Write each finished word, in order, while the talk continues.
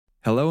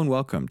Hello and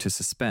welcome to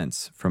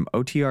Suspense from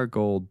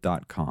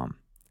OTRGold.com.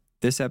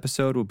 This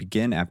episode will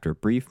begin after a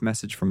brief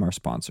message from our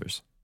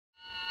sponsors.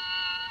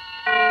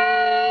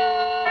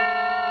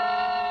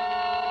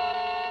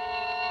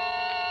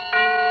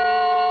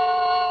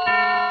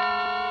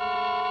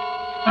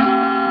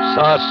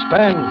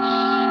 Suspense.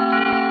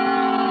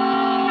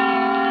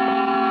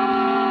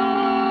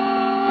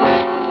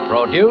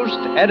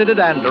 Produced, edited,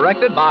 and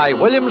directed by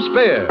William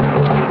Spear.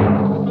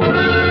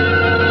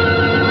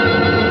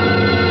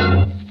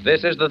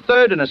 This is the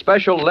third in a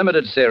special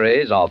limited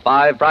series of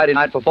 5 Friday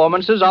night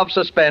performances of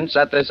Suspense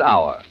at this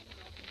hour.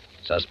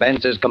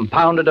 Suspense is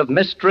compounded of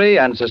mystery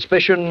and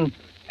suspicion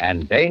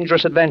and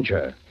dangerous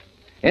adventure.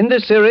 In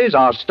this series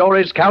are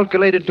stories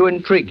calculated to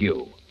intrigue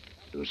you,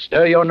 to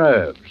stir your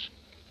nerves,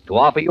 to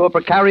offer you a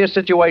precarious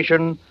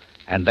situation,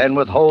 and then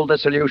withhold the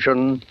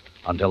solution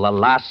until the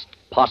last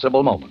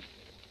possible moment.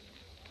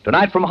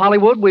 Tonight from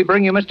Hollywood, we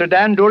bring you Mr.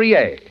 Dan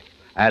Duryea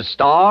as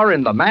star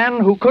in The Man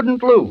Who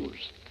Couldn't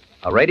Lose,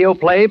 a radio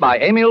play by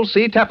Emil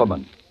C.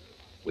 Tepperman.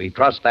 We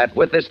trust that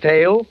with this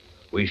tale,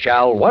 we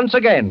shall once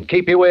again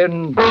keep you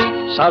in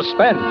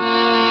suspense.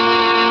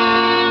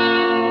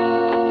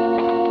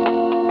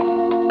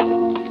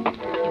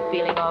 You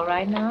feeling all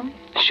right now?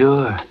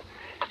 Sure.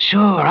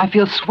 I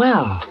feel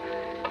swell.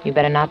 You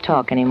better not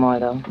talk anymore,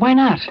 though. Why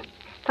not?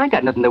 I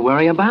got nothing to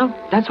worry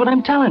about. That's what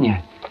I'm telling you.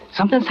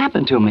 Something's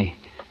happened to me.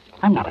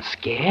 I'm not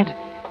scared.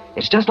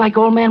 It's just like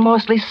old man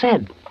Morsley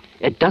said.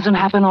 It doesn't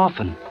happen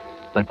often.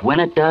 But when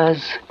it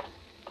does,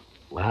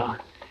 well,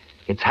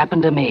 it's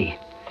happened to me.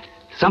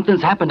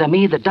 Something's happened to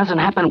me that doesn't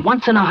happen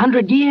once in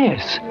 100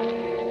 years.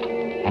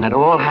 And it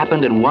all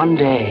happened in one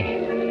day.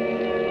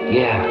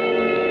 Yeah,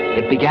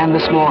 it began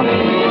this morning.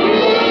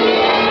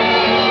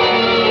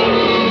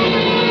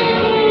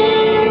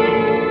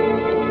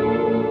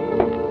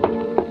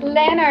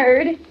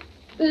 Leonard.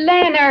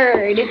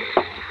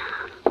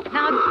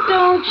 Now,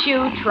 don't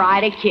you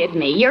try to kid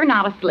me. You're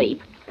not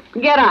asleep.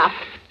 Get up.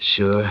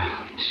 Sure.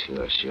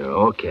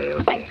 Okay.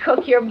 I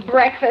cook your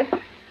breakfast.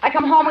 I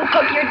come home and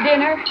cook your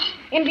dinner.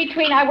 In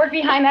between, I work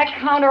behind that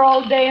counter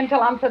all day until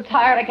I'm so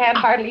tired I can't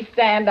hardly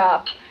stand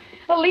up.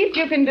 The least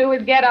you can do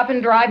is get up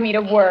and drive me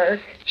to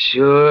work.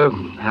 Sure,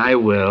 I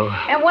will.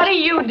 And what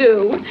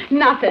do?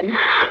 Nothing.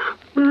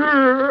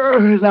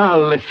 Now,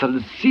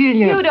 listen,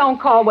 Celia. You don't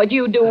call what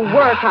you do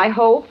work, I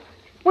hope.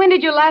 When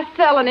did you last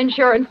sell an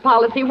insurance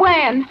policy?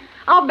 When?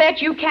 I'll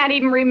bet you can't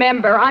even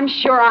remember. I'm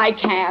sure I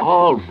can't.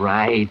 All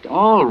right.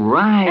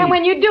 And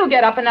when you do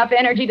get up enough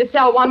energy to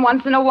sell one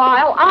once in a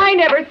while, I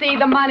never see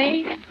the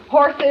money.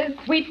 Horses,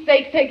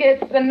 sweepstake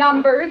tickets, the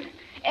numbers,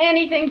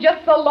 anything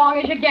just so long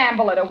as you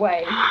gamble it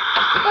away.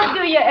 But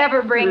do you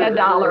ever bring $1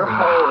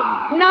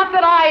 home? Not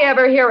that I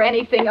ever hear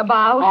anything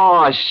about.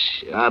 Oh,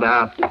 shut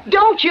up.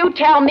 Don't you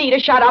tell me to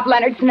shut up,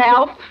 Leonard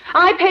Snell.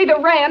 I pay the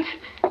rent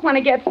when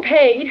it gets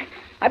paid.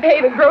 I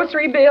pay the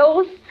grocery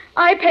bills.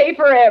 I pay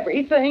for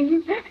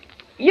everything.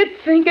 You'd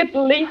think at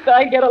least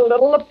I get a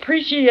little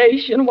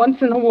appreciation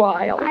once in a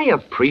while. I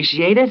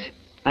appreciate it.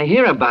 I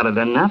hear about it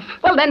enough.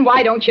 Well, then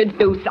why don't you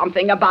do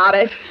something about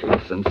it?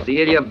 Listen,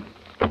 Celia,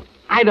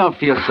 I don't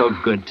feel so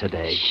good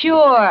today.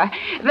 Sure.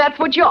 That's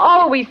what you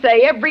always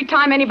say every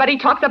time anybody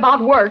talks about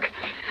work.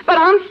 But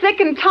I'm sick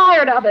and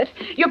tired of it.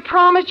 You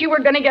promised you were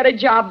going to get a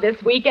job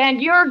this week,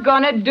 and you're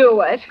going to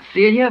do it.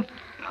 Celia,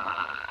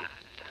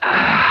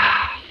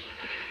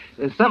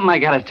 there's something I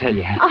got to tell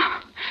you.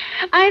 Oh,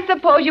 I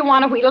suppose you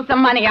want to wheedle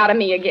some money out of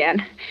me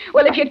again.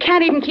 Well, if you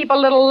can't even keep a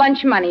little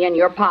lunch money in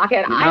your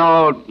pocket,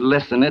 No,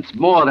 listen, it's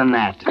more than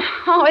that.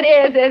 Oh, it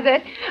is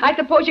it? I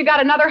suppose you got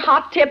another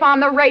hot tip on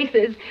the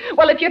races.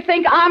 Well, if you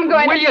think I'm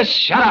going Will you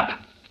shut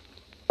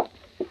up?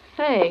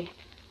 Hey,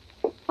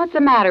 what's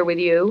the matter with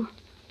you?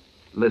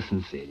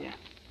 Listen, Celia.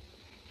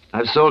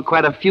 I've sold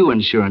quite a few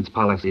insurance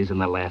policies in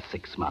the last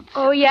 6 months.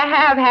 Oh, you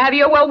have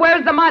you? Well,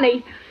 where's the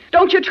money?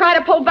 Don't you try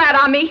to pull that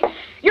on me.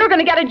 You're going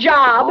to get a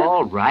job.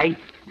 All right.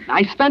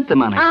 I spent the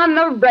money. On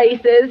the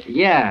races.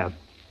 Yeah.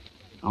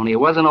 Only it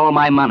wasn't all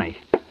my money.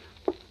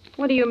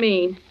 What do you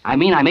mean? I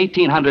mean, I'm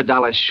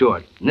 $1,800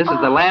 short. And this is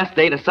the last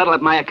day to settle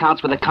up my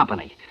accounts with the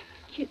company.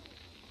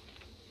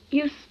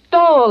 You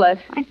stole it.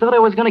 I thought I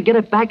was going to get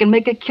it back and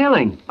make a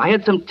killing. I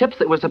had some tips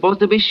that were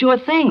supposed to be sure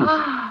things.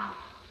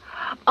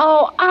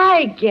 Oh,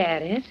 I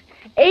get it.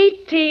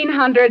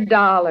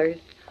 $1,800.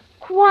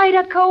 Quite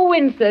a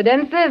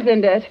coincidence,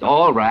 isn't it?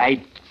 All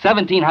right.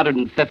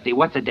 $1,750.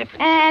 What's the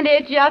difference? And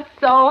it just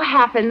so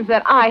happens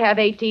that I have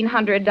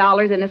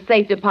 $1,800 in a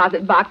safe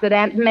deposit box that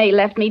Aunt May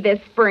left me this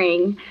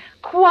spring.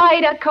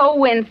 Quite a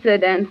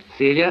coincidence.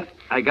 Celia,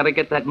 I got to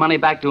get that money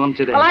back to him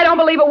today. Well, I don't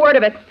believe a word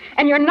of it.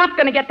 And you're not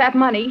going to get that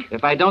money.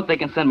 If I don't, they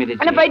can send me to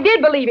jail. And if I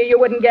did believe you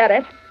wouldn't get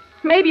it.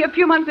 Maybe a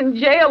few months in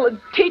jail would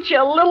teach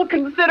you a little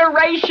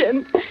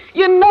consideration.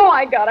 You know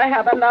I got to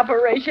have an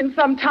operation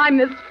sometime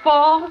this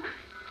fall.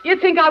 You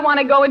think I want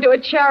to go into a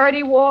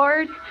charity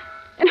ward?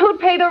 And who'd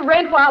pay the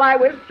rent while I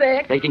was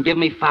sick? They can give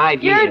me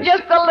 5 years. You're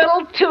just a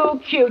little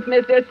too cute,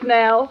 Mr.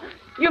 Snell.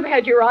 You've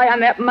had your eye on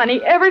that money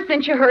ever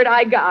since you heard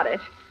I got it.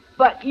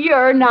 But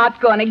you're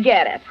not going to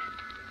get it.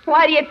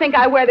 Why do you think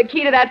I wear the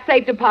key to that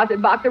safe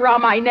deposit box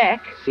around my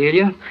neck?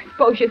 Celia?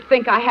 Suppose you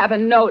think I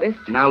haven't noticed.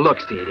 Now look,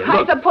 Celia, I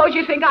look. suppose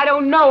you think I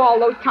don't know all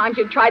those times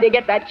you tried to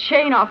get that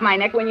chain off my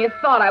neck when you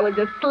thought I was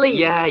asleep.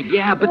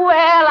 Yeah, but...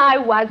 Well, I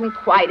wasn't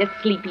quite as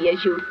sleepy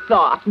as you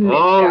thought, mister.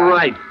 All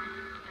right,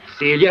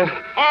 Celia.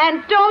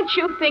 And don't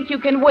you think you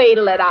can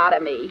wheedle it out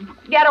of me?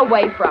 Get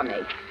away from me.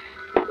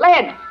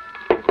 Lynn!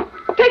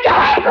 Take your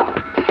hands off!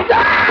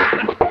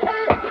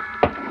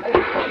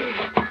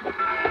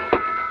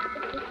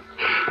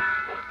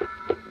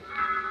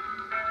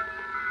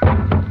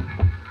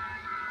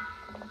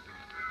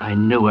 I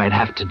knew I'd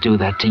have to do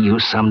that to you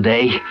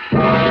someday.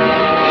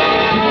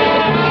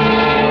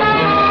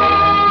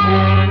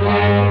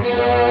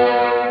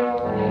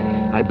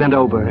 I bent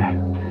over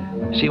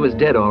her. She was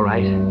dead, all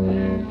right.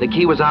 The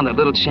key was on that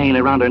little chain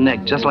around her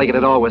neck, just like it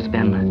had always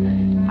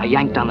been. I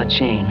yanked on the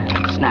chain.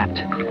 It snapped.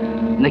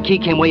 And the key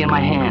came way in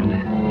my hand.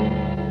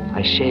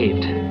 I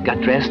shaved,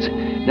 got dressed,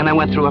 then I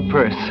went through her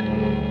purse.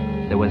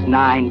 There was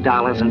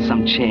 $9 and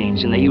some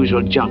change and the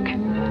usual junk.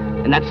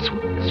 And that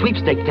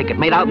sweepstake ticket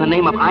made out in the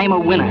name of I'm a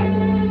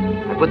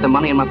Winner. I put the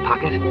money in my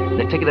pocket,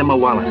 the ticket in my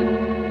wallet.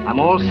 I'm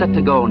all set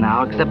to go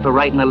now, except for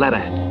writing a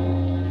letter.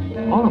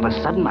 All of a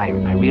sudden, I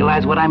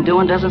realize what I'm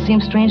doing doesn't seem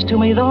strange to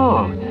me at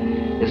all.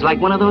 It's like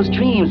one of those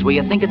dreams where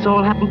you think it's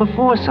all happened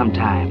before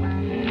sometime.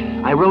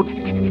 I wrote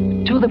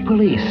to the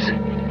police.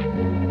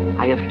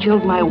 I have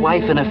killed my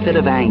wife in a fit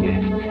of anger.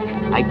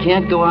 I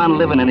can't go on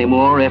living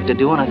anymore after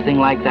doing a thing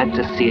like that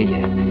to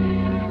Celia.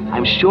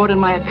 I'm short in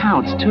my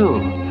accounts,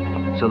 too.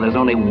 So there's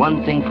only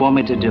one thing for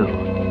me to do.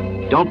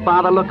 Don't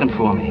bother looking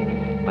for me.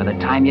 By the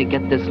time you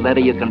get this letter,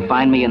 you can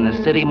find me in the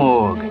city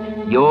morgue.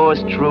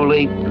 Yours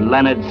truly,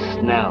 Leonard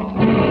Snell.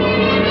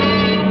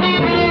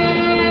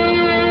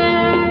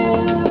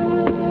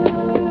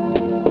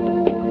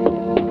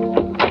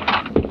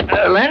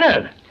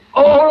 Leonard!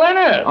 Oh,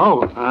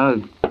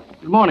 Leonard!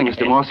 Good morning,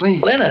 Mr.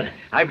 Morsley. Leonard,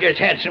 I've just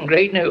had some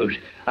great news.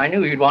 I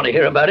knew you'd want to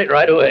hear about it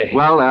right away.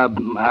 Well,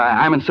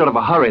 I'm in sort of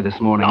a hurry this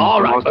morning.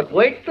 All Mr. right, Morsley. but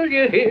wait till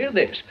you hear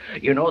this.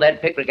 You know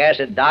that picric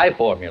acid dye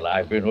formula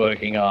I've been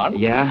working on?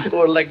 Yeah?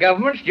 Well, the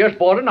government's just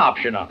bought an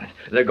option on it.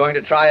 They're going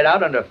to try it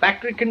out under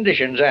factory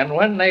conditions, and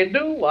when they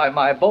do, why,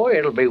 my boy,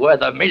 it'll be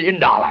worth $1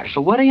 million. So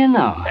what do you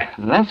know?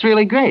 That's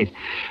really great.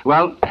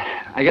 Well,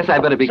 I guess I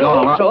better be going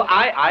along. So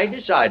I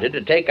decided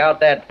to take out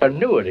that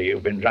annuity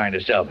you've been trying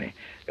to sell me.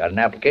 Got an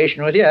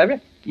application with you,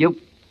 have you?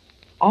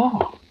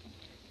 Oh,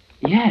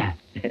 yeah,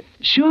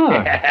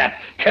 sure.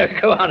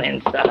 Go on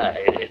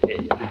inside.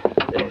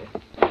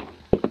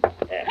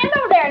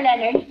 Hello there,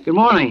 Leonard. Good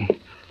morning.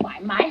 Why,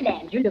 my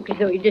land, you look as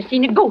though you'd just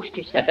seen a ghost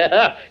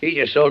yourself. He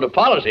just sold a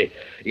policy.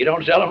 You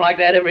don't sell them like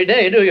that every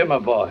day, do you, my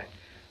boy?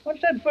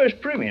 What's that first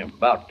premium?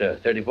 About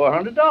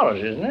 $3,400,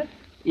 isn't it?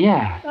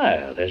 Yeah.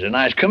 Well, there's a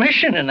nice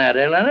commission in that,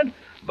 Leonard?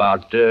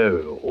 About,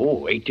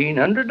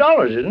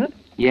 $1,800, isn't it?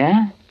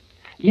 Yeah?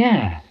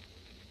 Yeah.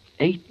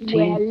 18.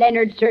 Well,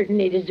 Leonard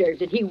certainly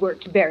deserves it. He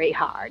works very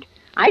hard.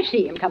 I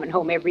see him coming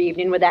home every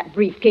evening with that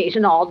briefcase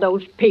and all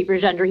those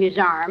papers under his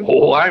arm.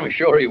 Oh, I'm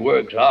sure he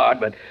works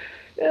hard, but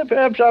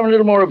perhaps I'm a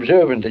little more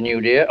observant than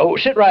you, dear. Oh,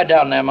 sit right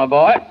down there, my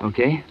boy.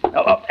 Okay.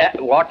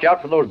 Watch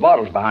out for those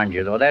bottles behind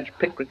you, though. That's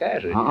picric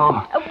acid. Uh-oh.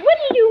 What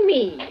do you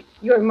mean?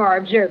 You're more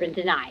observant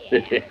than I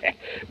am.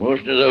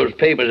 Most of those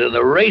papers are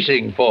the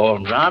racing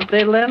forms, aren't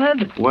they,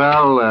 Leonard?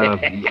 Well,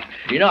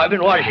 You know, I've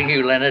been watching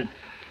you, Leonard.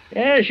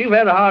 Yes, you've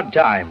had a hard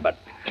time, but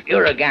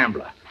you're a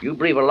gambler. You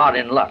believe a lot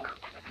in luck.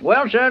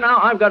 Well, sir, now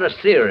I've got a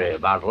theory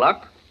about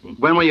luck.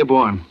 when were you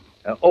born?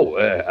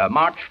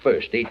 March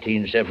 1st,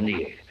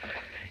 1878.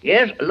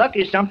 Yes, luck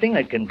is something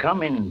that can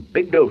come in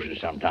big doses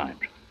sometimes.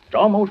 It's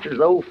almost as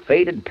though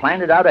fate had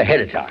planned it out ahead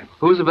of time.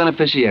 Who's the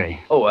beneficiary?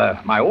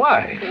 My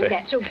wife. Oh,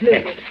 that's so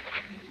good.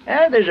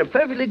 There's a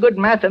perfectly good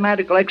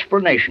mathematical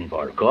explanation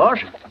for it, of course.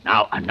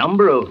 Now, a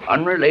number of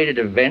unrelated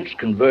events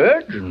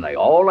converge, and they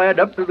all add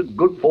up to the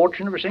good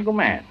fortune of a single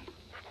man.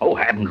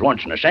 Happens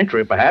once in a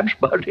century, perhaps,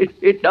 but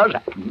it does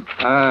happen.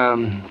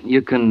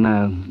 You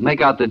can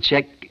make out the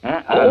check.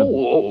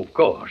 Of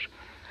course.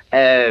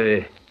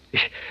 Why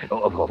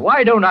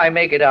don't I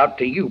make it out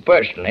to you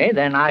personally?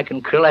 Then I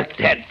can collect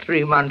that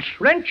 3 months'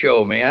 rent you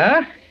owe me,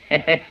 huh?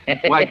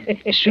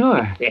 Why,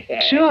 sure.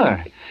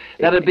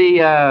 That'd be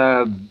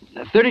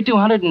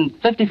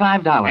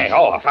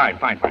 $3,255.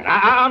 Fine.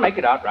 I'll make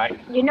it out right.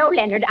 You know,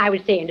 Leonard, I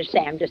was saying to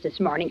Sam just this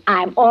morning,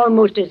 I'm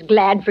almost as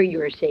glad for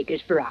your sake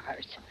as for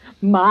ours.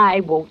 My,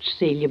 won't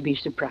Celia be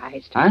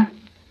surprised? Huh?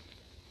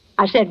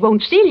 I said,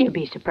 won't Celia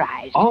be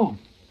surprised? Oh,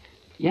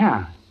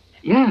 yeah.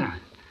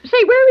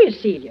 Say, where is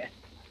Celia?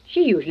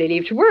 She usually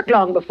leaves work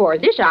long before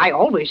this. I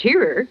always hear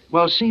her.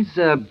 Well, she's,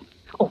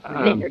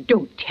 Leonard,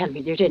 don't tell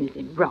me there's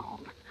anything wrong.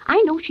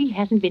 I know she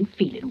hasn't been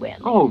feeling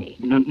well lately.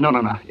 No.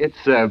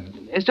 It's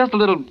just a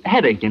little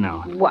headache, you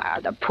know. Why,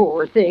 the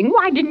poor thing.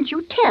 Why didn't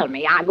you tell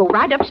me? I'll go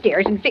right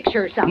upstairs and fix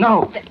her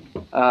something.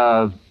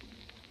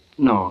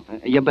 No,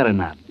 you better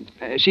not.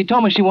 She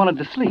told me she wanted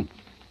to sleep.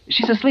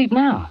 She's asleep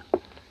now.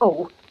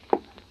 Oh,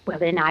 well,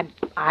 then I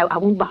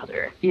won't bother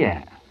her.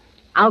 Yeah.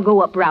 I'll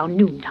go up around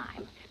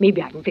noontime.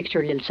 Maybe I can fix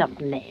her a little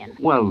something then.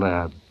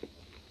 Well,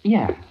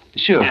 yeah,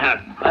 sure.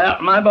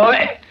 Well, my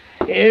boy,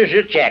 here's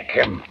your check.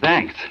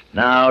 Thanks.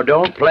 Now,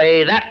 don't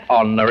play that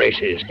on the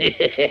races.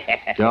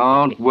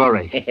 Don't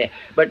worry.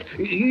 But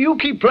you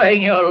keep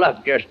playing your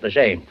luck just the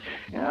same.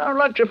 You know,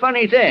 luck's a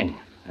funny thing.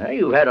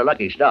 You've had a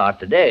lucky start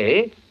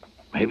today.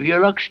 Maybe your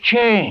luck's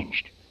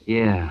changed.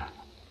 Yeah.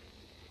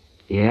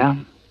 Yeah.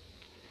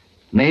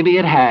 Maybe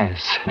it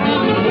has.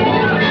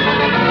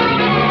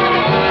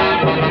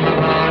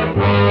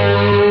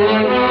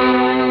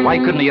 Why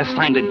couldn't he have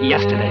signed it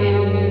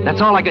yesterday? That's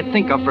all I could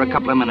think of for a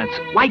couple of minutes.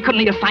 Why couldn't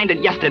he have signed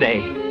it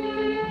yesterday?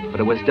 But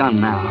it was done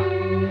now.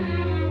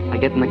 I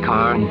get in the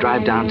car and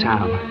drive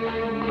downtown.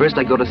 First,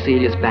 I go to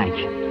Celia's bank,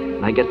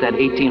 and I get that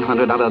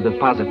 $1,800 out of the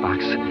deposit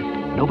box.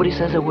 Nobody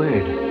says a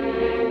word.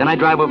 Then I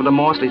drive over to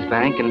Morsley's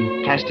bank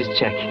and cash his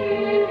check.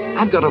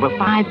 I've got over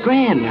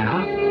 $5,000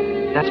 now.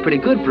 That's pretty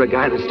good for a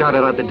guy that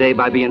started out the day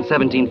by being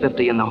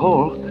 $1,750 in the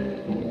hole.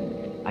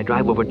 I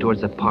drive over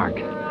towards the park.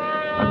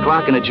 A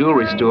clock in a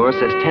jewelry store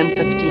says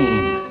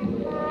 10:15.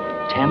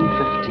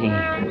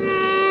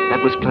 10:15.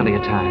 That was plenty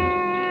of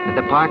time. At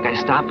the park, I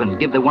stop and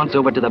give the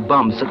once-over to the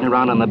bums sitting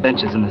around on the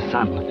benches in the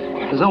sun.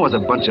 There's always a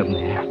bunch of them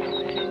there.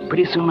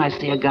 Pretty soon I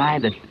see a guy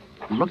that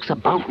looks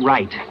about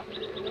right.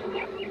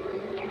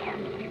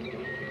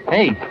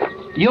 Hey,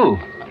 you.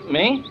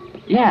 Me?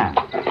 Yeah.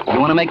 You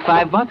want to make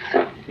 $5?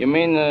 You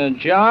mean the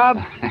job?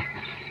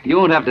 You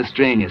won't have to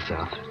strain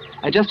yourself.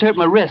 I just hurt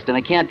my wrist and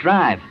I can't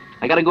drive.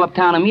 I gotta go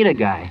uptown and meet a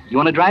guy. You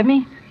want to drive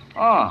me?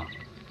 Oh,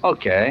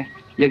 okay.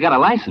 You got a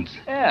license?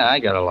 Yeah, I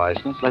got a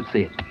license. Let's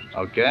see it.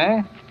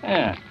 Okay.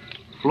 Yeah.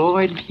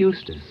 Floyd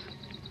Eustace.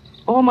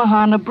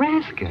 Omaha,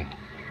 Nebraska.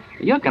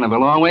 You're kind of a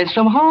long ways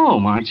from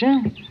home, aren't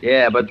you?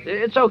 Yeah, but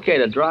it's okay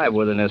to drive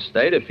within this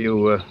state if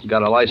you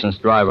got a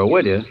licensed driver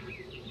with you.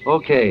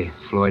 Okay,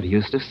 Floyd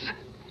Eustace.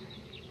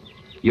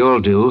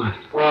 You'll do.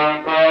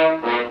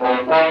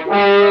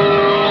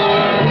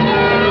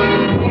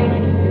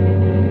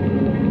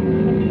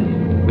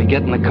 We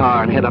get in the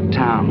car and head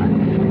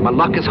uptown. My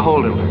luck is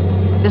holding.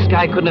 This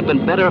guy couldn't have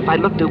been better if I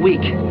looked a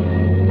week.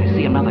 I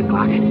see another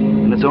clock,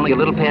 and it's only a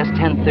little past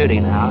 10:30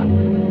 now.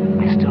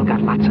 I still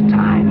got lots of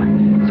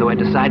time, so I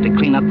decide to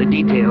clean up the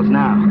details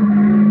now.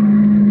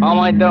 How am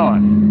I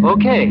doing?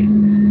 Okay,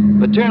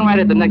 but turn right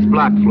at the next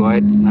block,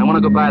 Floyd. I want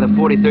to go by the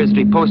 43rd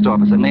Street post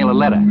office and mail a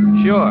letter.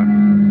 Sure.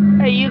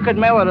 Hey, you could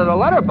mail it to the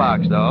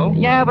letterbox, though.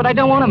 Yeah, but I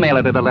don't want to mail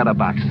it to the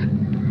letterbox.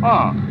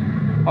 Oh,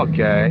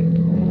 okay.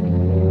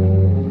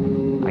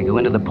 I go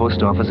into the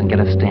post office and get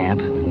a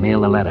stamp and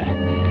mail the letter.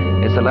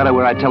 It's a letter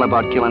where I tell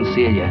about killing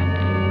Celia,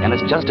 and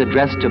it's just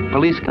addressed to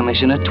Police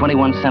Commissioner,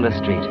 21 Center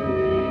Street.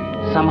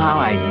 Somehow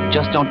I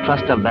just don't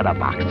trust the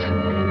letterbox,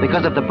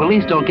 because if the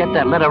police don't get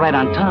that letter right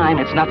on time,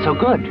 it's not so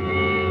good.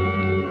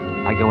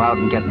 I go out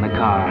and get in the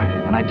car,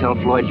 and I tell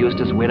Floyd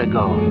Eustace where to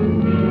go.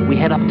 We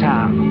head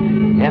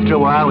uptown. After a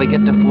while, we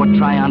get to Fort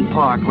Tryon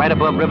Park, right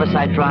above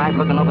Riverside Drive,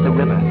 looking over the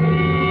river.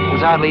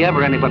 There's hardly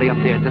ever anybody up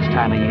there at this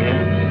time of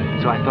year,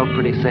 so I felt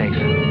pretty safe.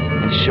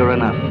 And sure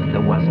enough,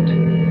 there wasn't.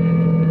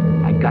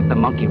 I got the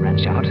monkey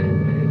wrench out,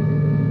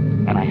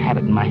 and I had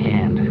it in my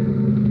hand.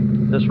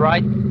 This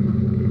right?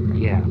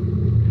 Yeah.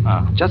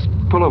 Oh. Just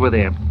pull over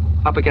there,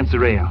 up against the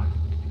rail.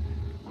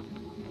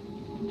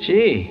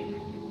 Gee,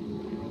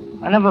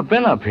 I never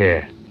been up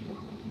here.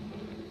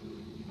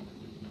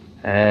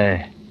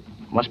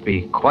 Must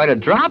be quite a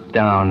drop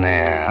down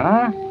there,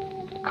 huh?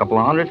 A couple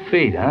of 100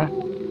 feet, huh?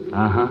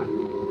 Uh-huh.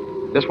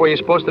 This where you're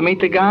supposed to meet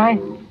the guy?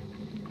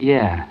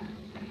 Yeah.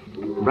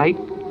 Right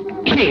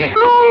here.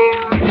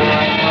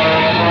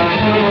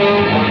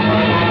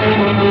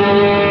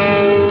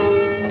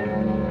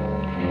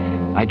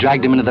 I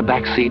dragged him into the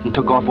back seat and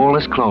took off all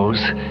his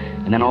clothes,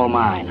 and then all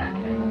mine.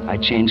 I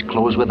changed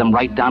clothes with him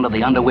right down to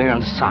the underwear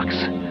and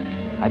socks.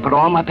 I put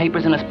all my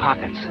papers in his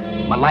pockets.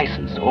 My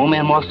license, Old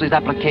Man Morsley's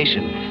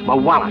application, my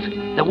wallet,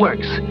 the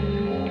works.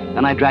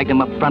 Then I dragged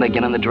him up front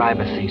again in the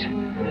driver's seat.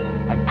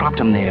 I propped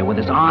him there with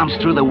his arms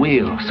through the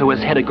wheel so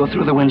his head would go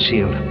through the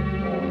windshield.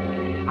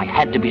 I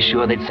had to be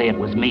sure they'd say it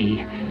was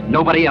me,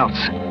 nobody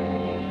else.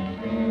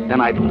 Then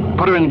I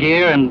put her in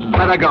gear and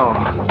let her go.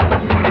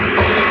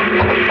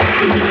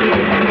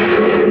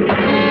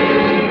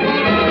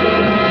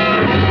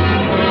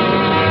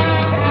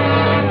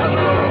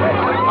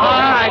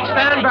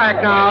 Stand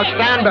back now,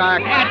 stand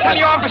back. I tell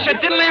you, officer,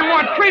 didn't land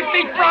more than 3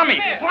 feet from me.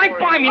 Right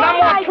by me, not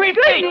more than 3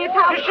 feet.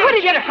 How could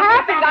it have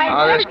happened?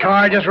 This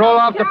car just rolled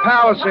off the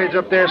Palisades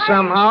up there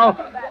somehow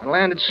and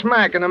landed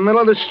smack in the middle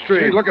of the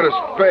street. Gee, look at his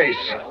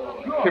face.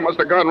 He must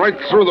have gone right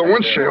through the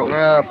windshield.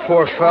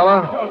 Poor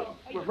fella.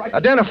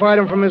 Identified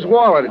him from his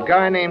wallet, a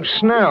guy named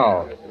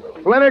Snell.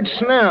 Leonard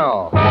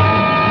Snell.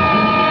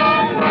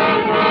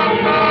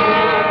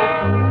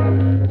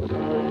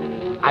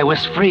 I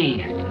was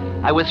free.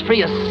 I was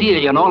free of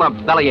Celia and all her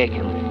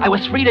bellyaching. I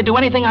was free to do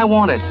anything I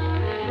wanted.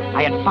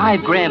 I had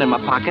 $5,000 in my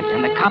pocket,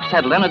 and the cops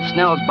had Leonard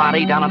Snell's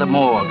body down at the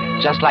morgue,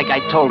 just like I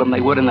told them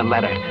they would in the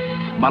letter.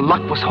 My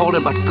luck was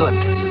holding but good.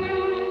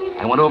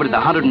 I went over to the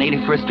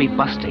 181st Street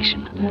bus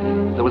station.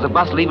 There was a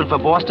bus leaving for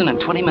Boston in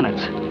 20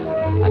 minutes.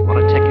 I bought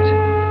a ticket.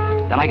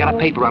 Then I got a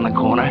paper on the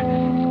corner,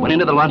 went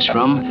into the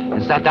lunchroom,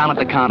 and sat down at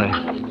the counter.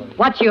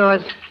 What's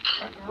yours?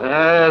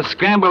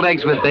 Scrambled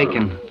eggs with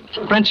bacon,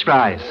 French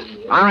fries,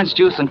 orange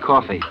juice, and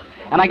coffee.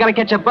 And I gotta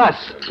catch a bus.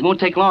 It won't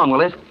take long,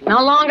 will it?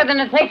 No longer than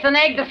it takes an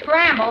egg to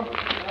scramble.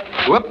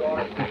 Whoop.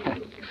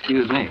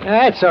 Excuse me.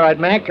 That's all right,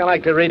 Mac. I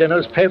like to read a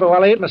newspaper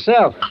while I eat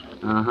myself.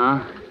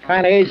 Uh-huh.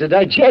 Kind of aids the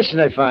digestion,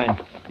 I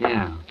find.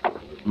 Yeah.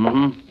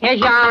 Mm-hmm. Here's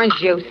your orange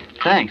juice.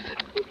 Thanks.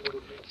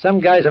 Some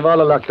guys have all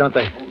the luck, don't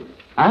they?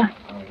 Huh?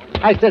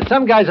 I said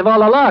some guys have all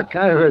the luck.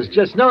 I was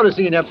just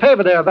noticing in your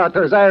paper there about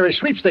those Irish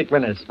sweepstake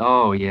winners.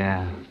 Oh,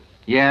 yeah.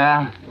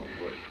 Yeah.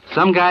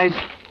 Some guys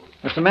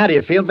What's the matter?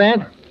 You feel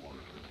bad?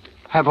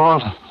 have all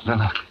the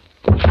luck.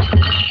 When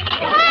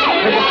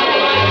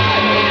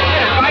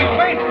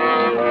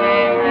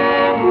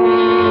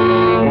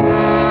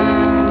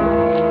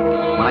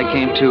I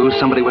came to,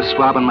 somebody was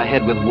swabbing my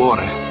head with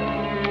water.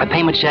 I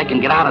pay my check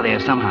and get out of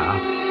there somehow.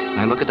 And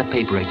I look at the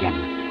paper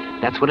again.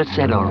 That's what it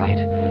said, all right.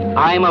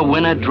 I'm a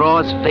winner,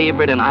 draws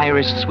favorite in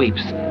Irish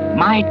sweeps.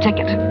 My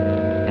ticket.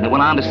 And it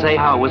went on to say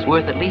how it was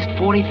worth at least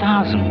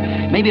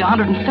 $40,000, maybe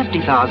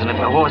 $150,000 if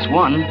the horse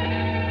won.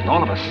 And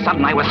all of a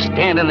sudden, I was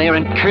standing there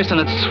and cursing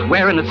and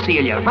swearing at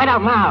Celia, right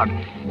out loud,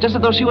 just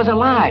as though she was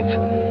alive.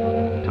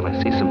 Till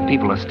I see some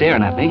people are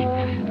staring at me,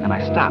 and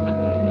I stop.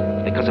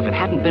 Because if it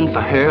hadn't been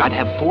for her, I'd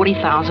have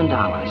 $40,000.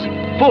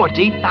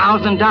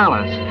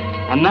 $40,000!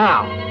 And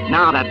now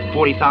that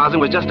 $40,000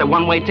 was just a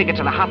one-way ticket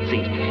to the hot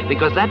seat,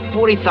 because that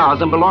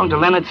 $40,000 belonged to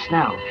Leonard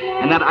Snell,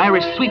 and that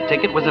Irish sweep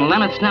ticket was in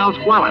Leonard Snell's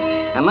wallet,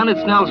 and Leonard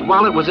Snell's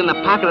wallet was in the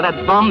pocket of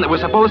that bum that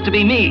was supposed to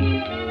be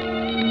me.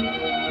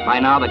 By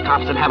now, the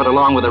cops would have it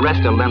along with the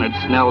rest of Leonard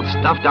Snell's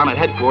stuff down at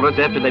headquarters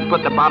after they'd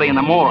put the body in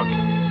the morgue.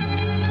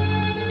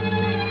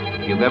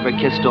 If you've ever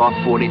kissed off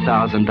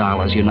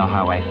 $40,000, you know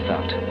how I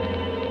felt.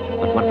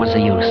 But what was the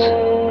use?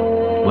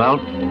 Well,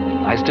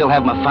 I still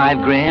have my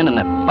 $5,000 and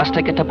the bus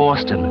ticket to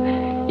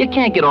Boston. You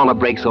can't get all the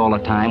breaks all the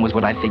time, was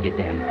what I figured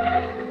then.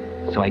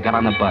 So I got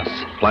on the bus.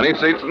 Plenty of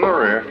seats in the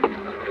rear.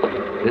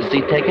 This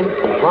seat taken?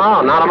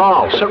 No, not at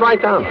all. Sit right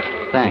down.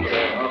 Thanks.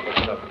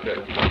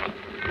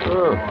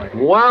 Oh,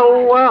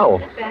 well.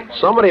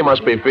 Somebody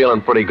must be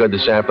feeling pretty good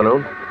this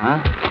afternoon.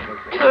 Huh?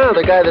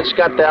 The guy that's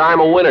got the I'm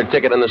a winner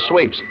ticket in the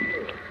sweeps.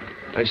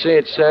 I see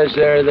it says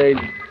there they'd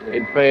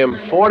pay him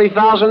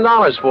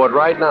 $40,000 for it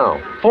right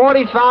now.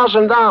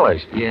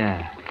 $40,000.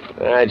 Yeah.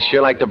 I'd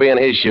sure like to be in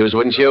his shoes,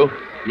 wouldn't you?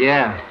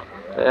 Yeah.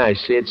 I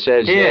see it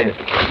says... Here,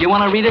 you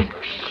want to read it?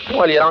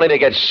 Well, you don't need to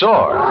get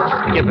sore.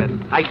 Skip it.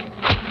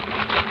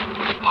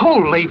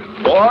 Holy...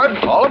 Board,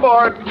 all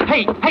aboard.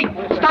 Hey,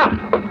 stop!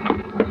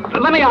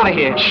 Let me out of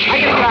here.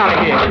 I gotta get out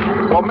of here.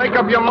 Well, make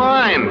up your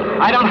mind.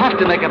 I don't have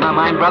to make up my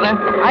mind, brother.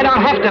 I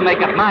don't have to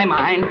make up my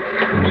mind.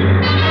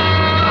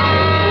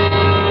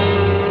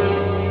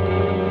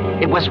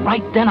 It was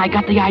right then I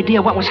got the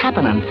idea what was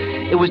happening.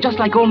 It was just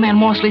like old man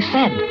Morsley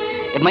said.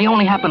 It may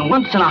only happen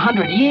once in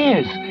 100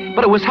 years,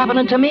 but it was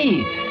happening to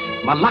me.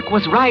 My luck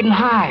was riding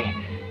high.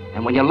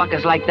 And when your luck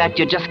is like that,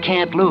 you just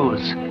can't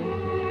lose.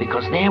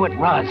 Because there it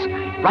was,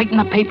 right in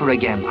the paper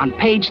again, on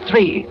page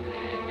 3.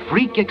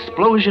 Freak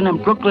explosion in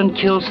Brooklyn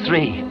kills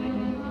 3.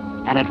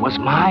 And it was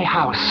my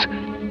house.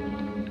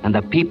 And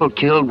the people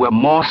killed were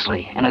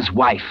Morsley and his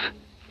wife.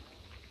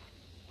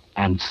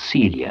 And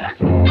Celia.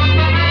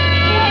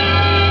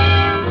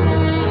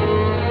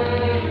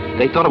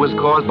 They thought it was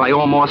caused by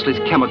old Morsley's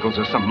chemicals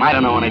or something. I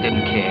don't know, and I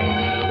didn't care.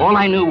 All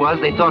I knew was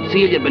they thought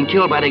Celia had been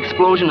killed by the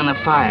explosion and the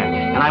fire,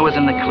 and I was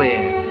in the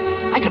clear.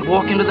 I could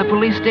walk into the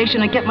police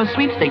station and get my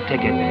sweepstake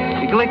ticket.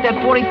 You collect that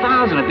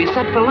 $40,000, it'd be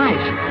set for life.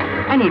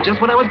 I knew just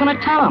what I was going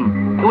to tell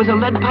them. It was a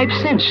lead pipe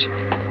cinch.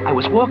 I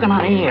was walking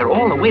on air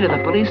all the way to the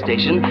police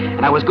station,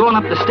 and I was going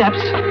up the steps.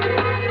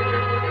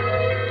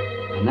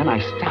 And then I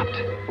stopped.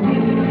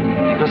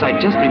 Because I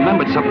just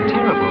remembered something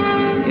terrible.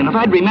 And if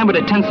I'd remembered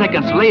it 10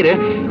 seconds later,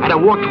 I'd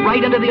have walked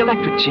right into the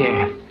electric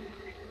chair.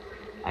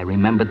 I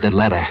remembered the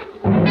letter.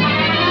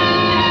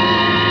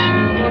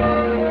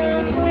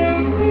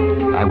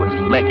 I was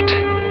licked.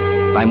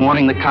 By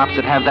morning, the cops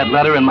would have that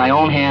letter in my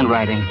own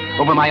handwriting,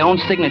 over my own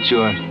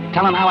signature,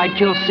 telling how I'd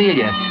killed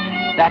Celia.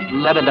 That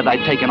letter that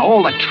I'd taken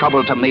all the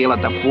trouble to mail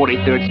at the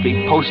 43rd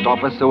Street post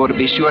office so it'd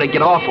be sure to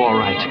get off all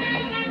right.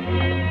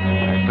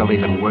 I felt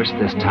even worse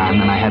this time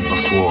than I had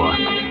before,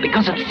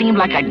 because it seemed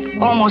like I'd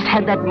almost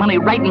had that money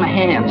right in my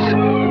hands.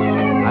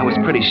 I was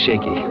pretty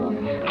shaky.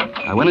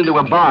 I went into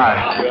a bar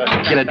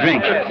to get a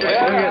drink.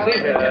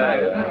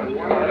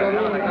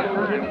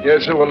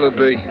 Yes, sir, what'll it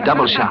be?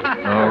 Double shot.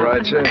 All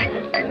right, sir.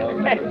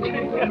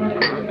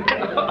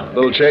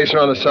 Little chaser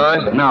on the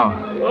side? No.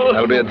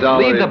 That'll be $1.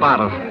 Leave the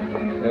bottle.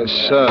 Yes,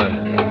 sir.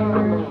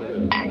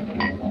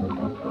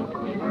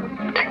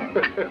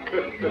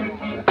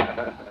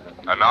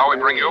 And now we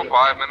bring you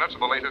 5 minutes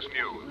of the latest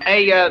news.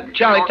 Hey,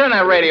 Charlie, turn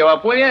that radio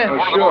up, will you? One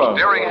of the most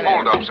daring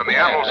holdups in the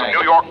annals of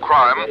New York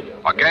crime,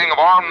 a gang of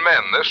armed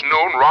men this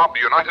noon robbed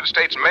a United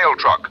States mail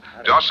truck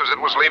just as it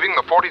was leaving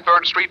the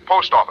 43rd Street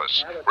post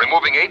office,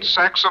 removing 8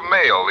 sacks of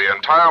mail, the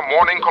entire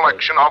morning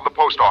collection of the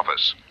post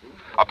office.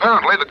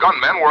 Apparently, the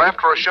gunmen were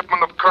after a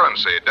shipment of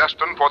currency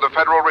destined for the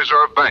Federal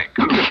Reserve Bank.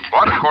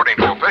 But according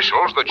to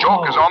officials, the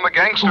joke is on the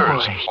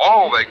gangsters.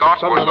 All they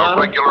got was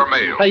the regular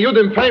mail. Hey, you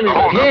didn't pay me. The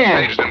holdup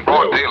staged in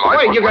broad daylight.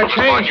 Wait, was you got witnessed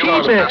by change?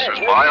 numerous Keep it.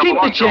 passersby of Keep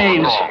the lunch hour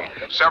change. throng,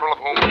 several of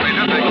whom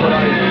stated they could.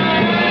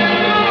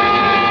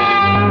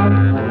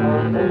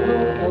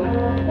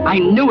 I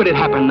knew it had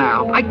happened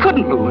now. I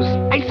couldn't lose.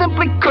 I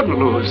simply couldn't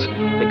lose.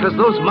 Because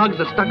those mugs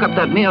that stuck up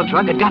that mail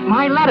truck had got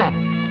my letter.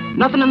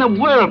 Nothing in the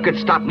world could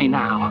stop me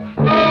now.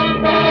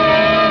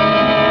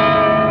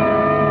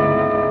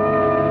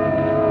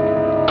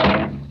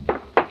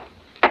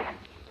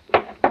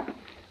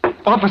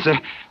 Officer,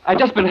 I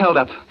just been held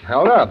up.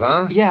 Held up,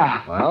 huh?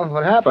 Yeah. Well,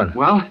 what happened?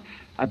 Well,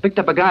 I picked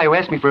up a guy who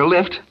asked me for a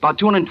lift about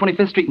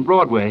 225th Street and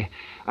Broadway.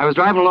 I was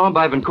driving along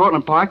by Van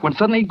Cortlandt Park when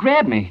suddenly he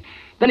grabbed me.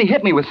 Then he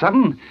hit me with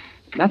something.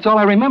 That's all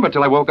I remember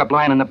till I woke up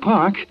lying in the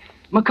park.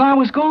 My car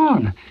was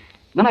gone.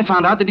 Then I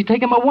found out that he'd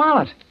taken my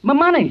wallet, my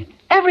money,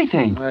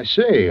 everything. I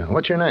see.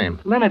 What's your name?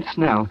 Leonard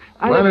Snell.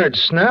 Leonard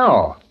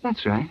Snell?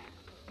 That's right.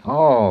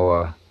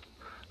 Oh,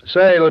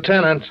 say,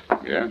 Lieutenant.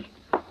 Yes?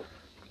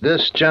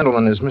 This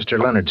gentleman is Mr.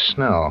 Leonard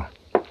Snell.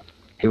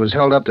 He was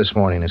held up this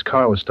morning. His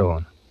car was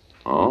stolen.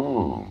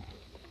 Oh.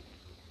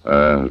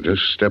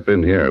 Just step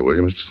in here, will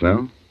you, Mr.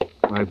 Snell?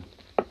 Why,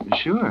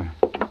 sure.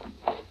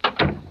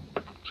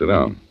 Sit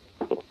down.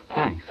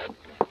 Thanks.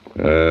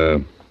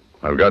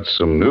 I've got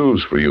some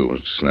news for you,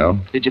 Mr. Snell.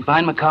 Did you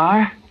find my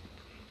car?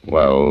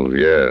 Well,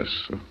 yes.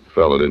 The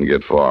fellow didn't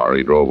get far.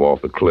 He drove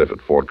off the cliff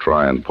at Fort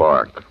Tryon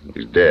Park.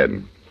 He's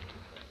dead.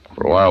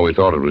 For a while, we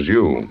thought it was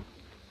you.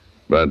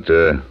 But,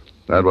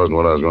 that wasn't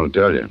what I was going to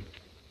tell you.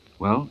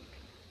 Well,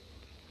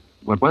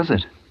 what was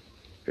it?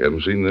 You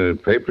haven't seen the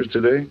papers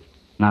today?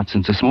 Not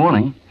since this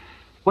morning.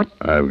 What?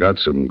 I've got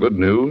some good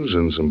news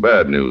and some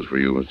bad news for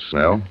you, Mr.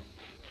 Snell.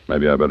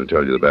 Maybe I better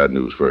tell you the bad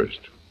news first.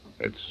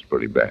 It's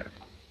pretty bad.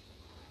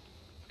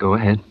 Go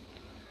ahead.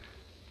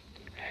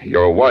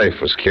 Your wife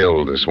was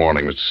killed this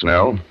morning, Mr.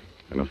 Snell,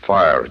 in a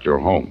fire at your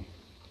home.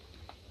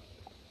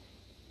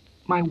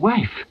 My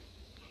wife?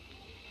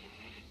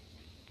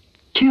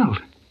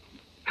 Killed?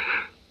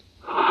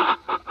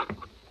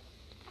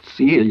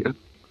 Celia.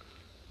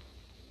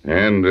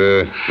 And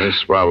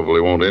this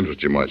probably won't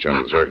interest you much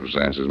under the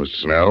circumstances, Mr.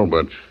 Snell,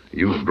 but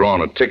you've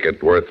drawn a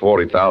ticket worth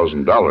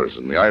 $40,000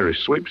 in the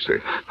Irish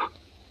sweepstakes.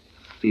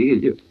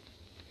 Celia.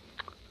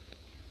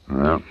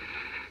 Well,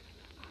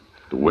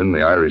 to win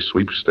the Irish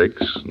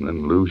sweepstakes and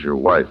then lose your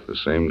wife the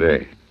same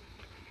day.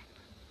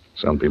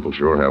 Some people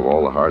sure have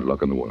all the hard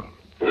luck in the world.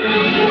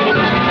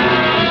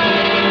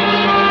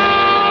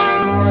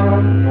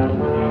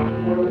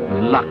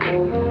 Luck.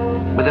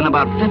 Within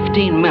about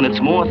 15 minutes,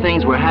 more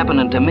things were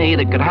happening to me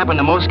that could happen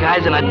to most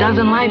guys in a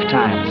dozen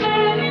lifetimes.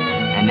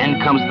 And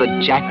then comes the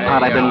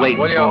jackpot I've been waiting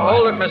for. Will you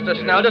hold it, Mr.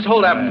 Snell? Just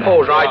hold that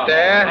pose right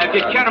there. If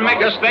you care to make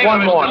Just a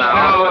statement, one more Mr.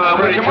 now.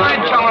 Snell, would you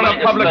mind telling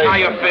the public how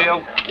you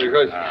feel?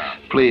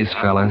 Please,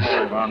 fellas.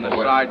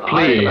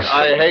 Please.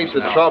 I hate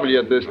to trouble you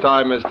at this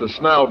time, Mr.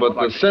 Snell, but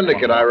the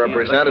syndicate I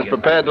represent is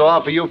prepared to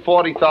offer you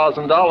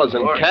 $40,000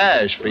 in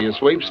cash for your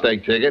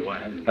sweepstake ticket.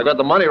 I got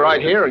the money right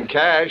here in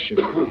cash.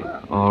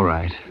 All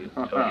right.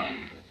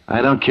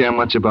 I don't care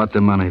much about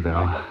the money,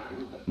 though.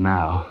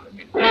 Now.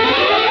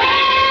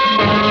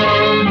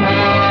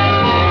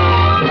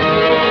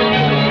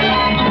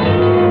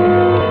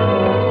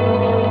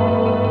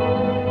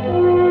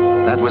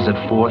 That was at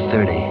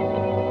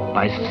 4:30.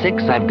 By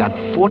 6, I've got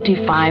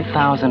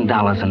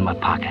 $45,000 in my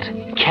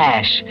pocket.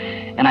 Cash.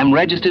 And I'm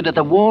registered at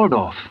the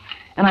Waldorf.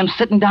 And I'm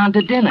sitting down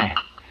to dinner.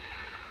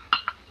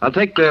 I'll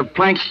take the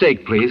plank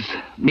steak, please.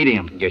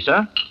 Medium. Yes,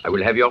 sir. I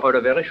will have your order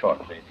very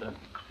shortly, sir.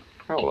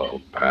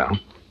 Hello, pal.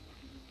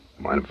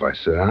 Mind if I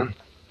sit down?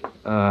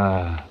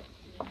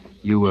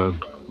 You a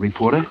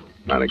reporter?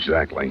 Not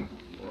exactly.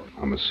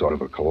 I'm a sort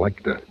of a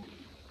collector.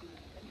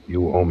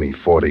 You owe me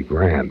 40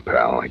 grand,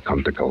 pal. I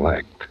come to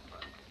collect.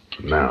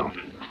 Now.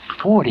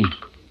 40?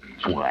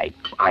 Why,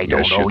 I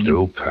don't know you. Yes,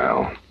 you do,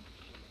 pal.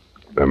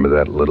 Remember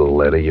that little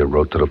letter you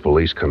wrote to the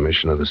police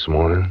commissioner this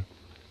morning?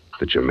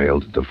 That you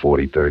mailed at the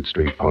 43rd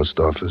Street post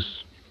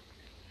office?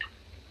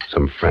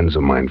 Some friends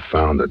of mine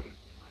found it.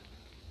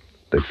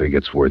 They figure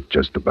it's worth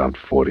just about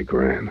 40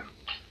 grand.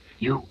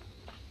 You're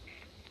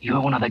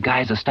one of the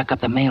guys that stuck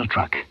up the mail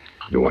truck.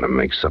 You want to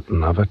make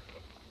something of it?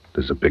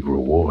 There's a big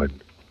reward.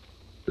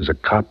 There's a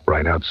cop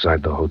right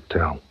outside the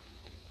hotel.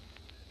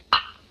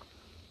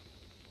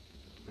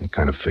 I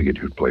kind of figured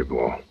you'd play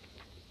ball.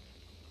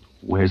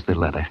 Where's the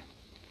letter?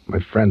 My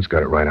friend's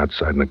got it right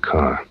outside in the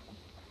car.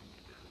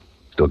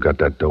 Still got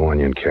that dough on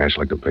you in cash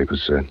like the paper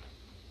said?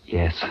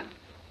 Yes.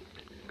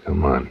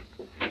 Come on.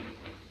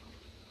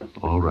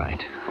 All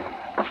right.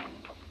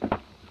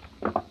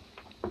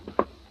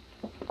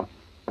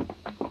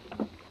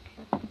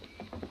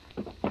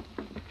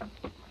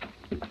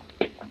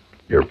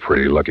 You're a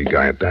pretty lucky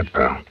guy at that,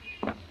 pal.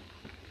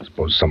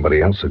 Suppose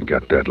somebody else had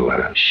got that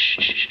letter.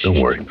 Shh. Don't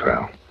worry,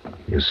 pal.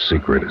 Your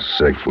secret is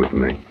safe with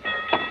me.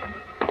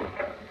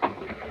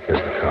 Here's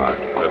the card.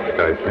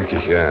 I think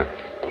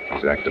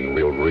he's acting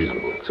real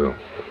reasonable, too.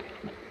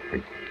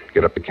 Hey,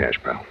 Get up the cash,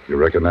 pal. You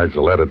recognize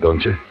the letter,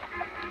 don't you?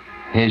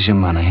 Here's your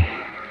money.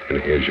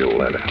 And here's your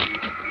letter.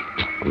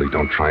 Only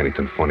don't try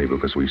anything funny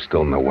because we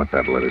still know what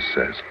that letter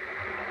says.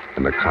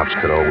 And the cops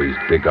could always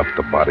dig up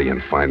the body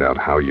and find out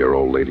how your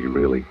old lady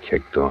really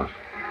kicked off.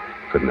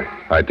 Couldn't they?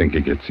 I think he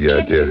gets the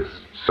idea.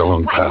 So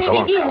long, pal. So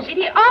long. It is.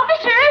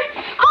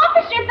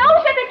 Officer,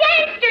 those are the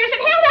gangsters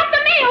that held up the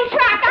mail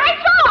truck. I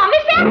saw them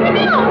this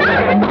afternoon.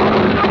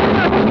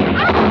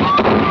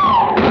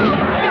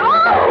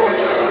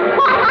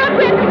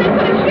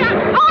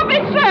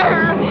 Officer!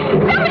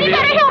 Somebody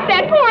better help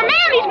that poor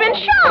man. He's been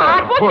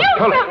shot. Well, do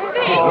something.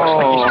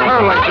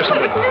 Paralyzed or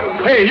something.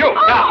 Hey, you!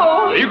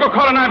 Now, you go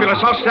call an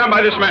ambulance. I'll stand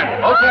by this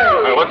man.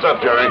 Okay. What's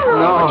up, Jerry?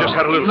 I just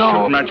had a little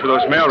shooting match with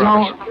those mail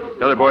robbers.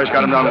 The other boys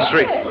got him down the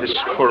street. This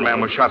poor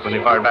man was shot when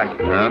they fired back.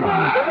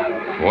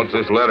 Yeah? What's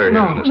this letter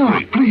here in the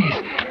street? Please.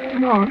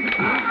 No.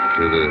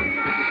 To the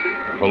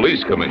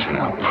police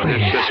commissioner.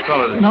 This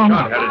fellow that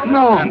shot had it in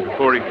his hand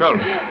before he fell.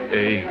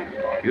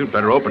 You'd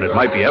better open it.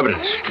 Might be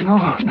evidence.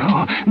 No.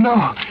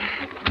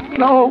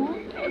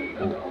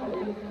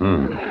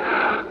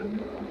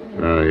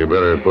 You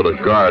better put a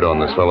guard on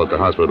this fellow at the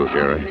hospital,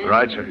 Jerry.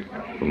 Right, sir.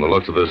 From the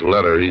looks of this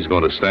letter, he's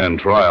going to stand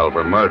trial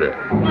for murder.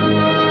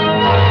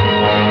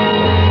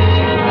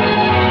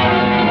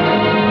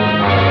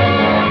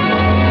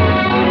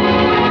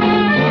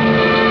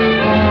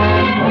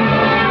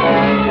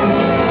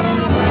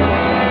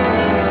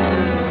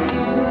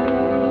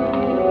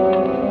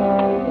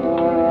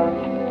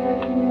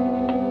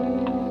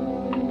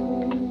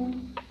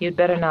 You'd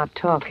better not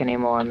talk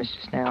anymore,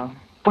 Mr. Snell.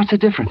 What's the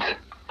difference?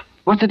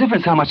 What's the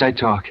difference how much I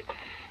talk?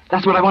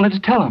 That's what I wanted to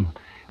tell them.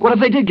 What if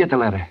they did get the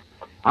letter?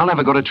 I'll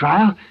never go to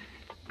trial.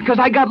 Because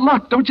I got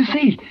luck, don't you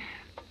see?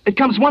 It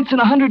comes once in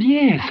 100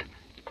 years.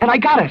 And I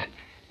got it.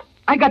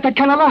 I got that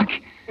kind of luck.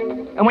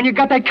 And when you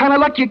got that kind of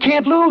luck, you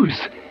can't lose.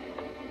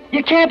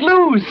 You can't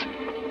lose.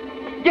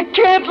 You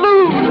can't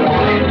lose.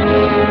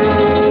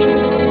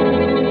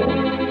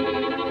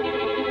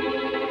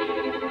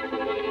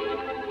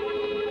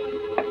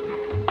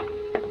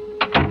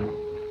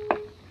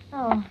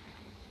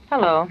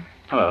 Hello.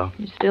 Hello.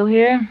 You still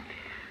here?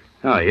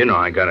 Oh, you know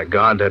I gotta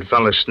guard that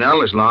fellow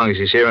Snell as long as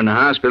he's here in the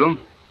hospital.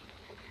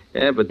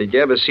 Yeah, but did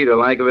you ever see the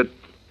like of it?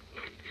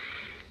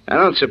 I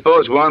don't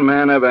suppose one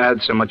man ever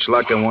had so much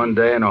luck in one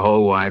day in the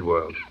whole wide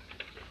world.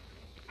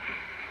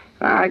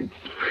 I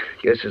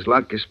guess his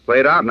luck is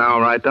played out now,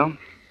 all right, though.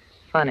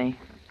 Funny.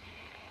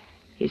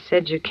 He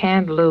said you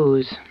can't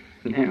lose.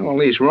 Yeah, well,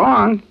 he's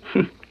wrong.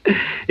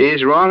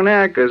 He's wrong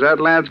there, because that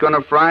lad's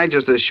gonna fry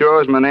just as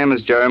sure as my name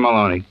is Jerry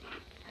Maloney.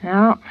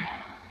 No,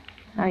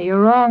 you're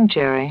wrong,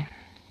 Jerry.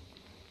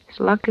 His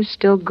luck is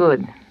still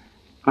good.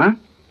 Huh?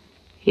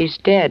 He's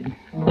dead.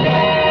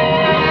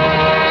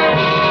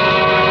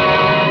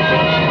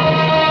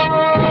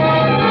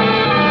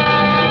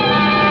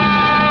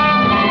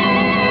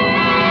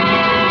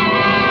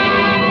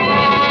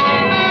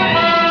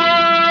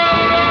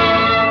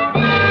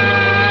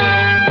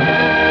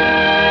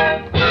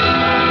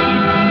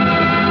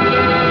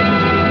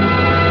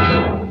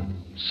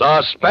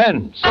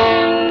 Suspense.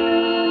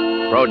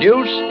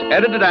 Produced,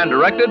 edited, and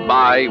directed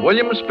by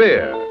William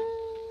Spear.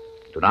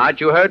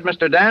 Tonight you heard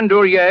Mr. Dan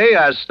Duryea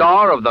as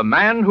star of The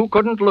Man Who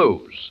Couldn't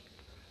Lose.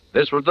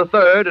 This was the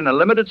third in a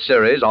limited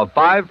series of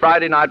 5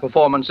 Friday night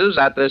performances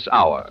at this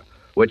hour,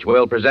 which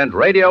will present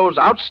radio's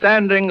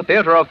outstanding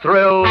theater of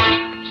thrills,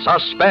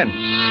 Suspense.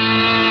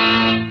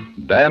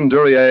 Dan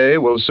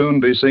Duryea will soon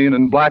be seen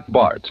in Black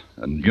Bart,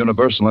 a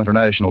Universal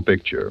International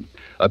picture.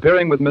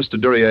 Appearing with Mr.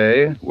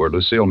 Duryea were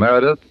Lucille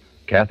Meredith,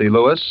 Kathy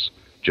Lewis,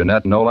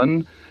 Jeanette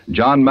Nolan,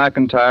 John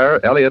McIntyre,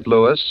 Elliot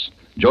Lewis,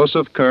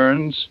 Joseph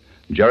Kearns,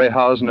 Jerry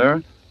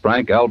Hausner,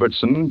 Frank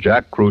Albertson,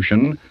 Jack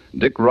Crucian,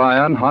 Dick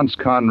Ryan, Hans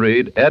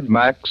Conried, Ed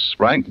Max,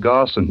 Frank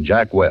Goss, and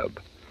Jack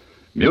Webb.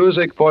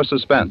 Music for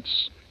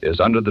Suspense is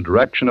under the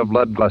direction of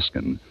Lud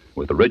Gluskin,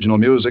 with original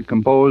music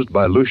composed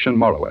by Lucien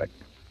Morawek.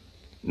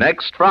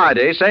 Next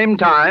Friday, same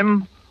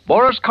time,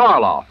 Boris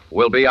Karloff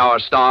will be our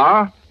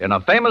star in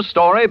a famous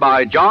story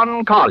by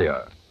John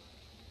Collier.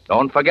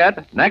 Don't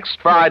forget,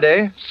 next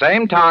Friday,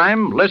 same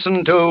time,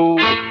 listen to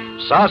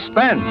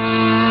Suspense.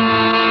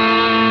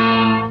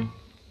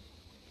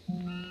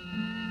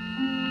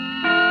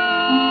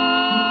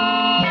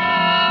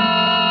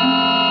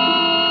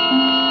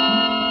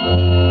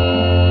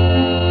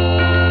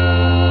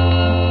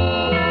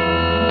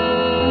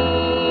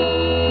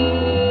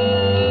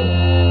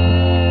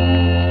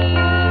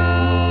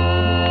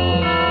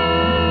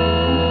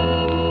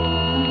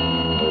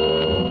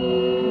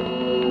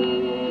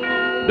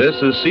 This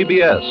is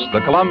CBS, the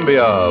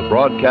Columbia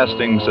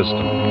Broadcasting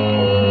System.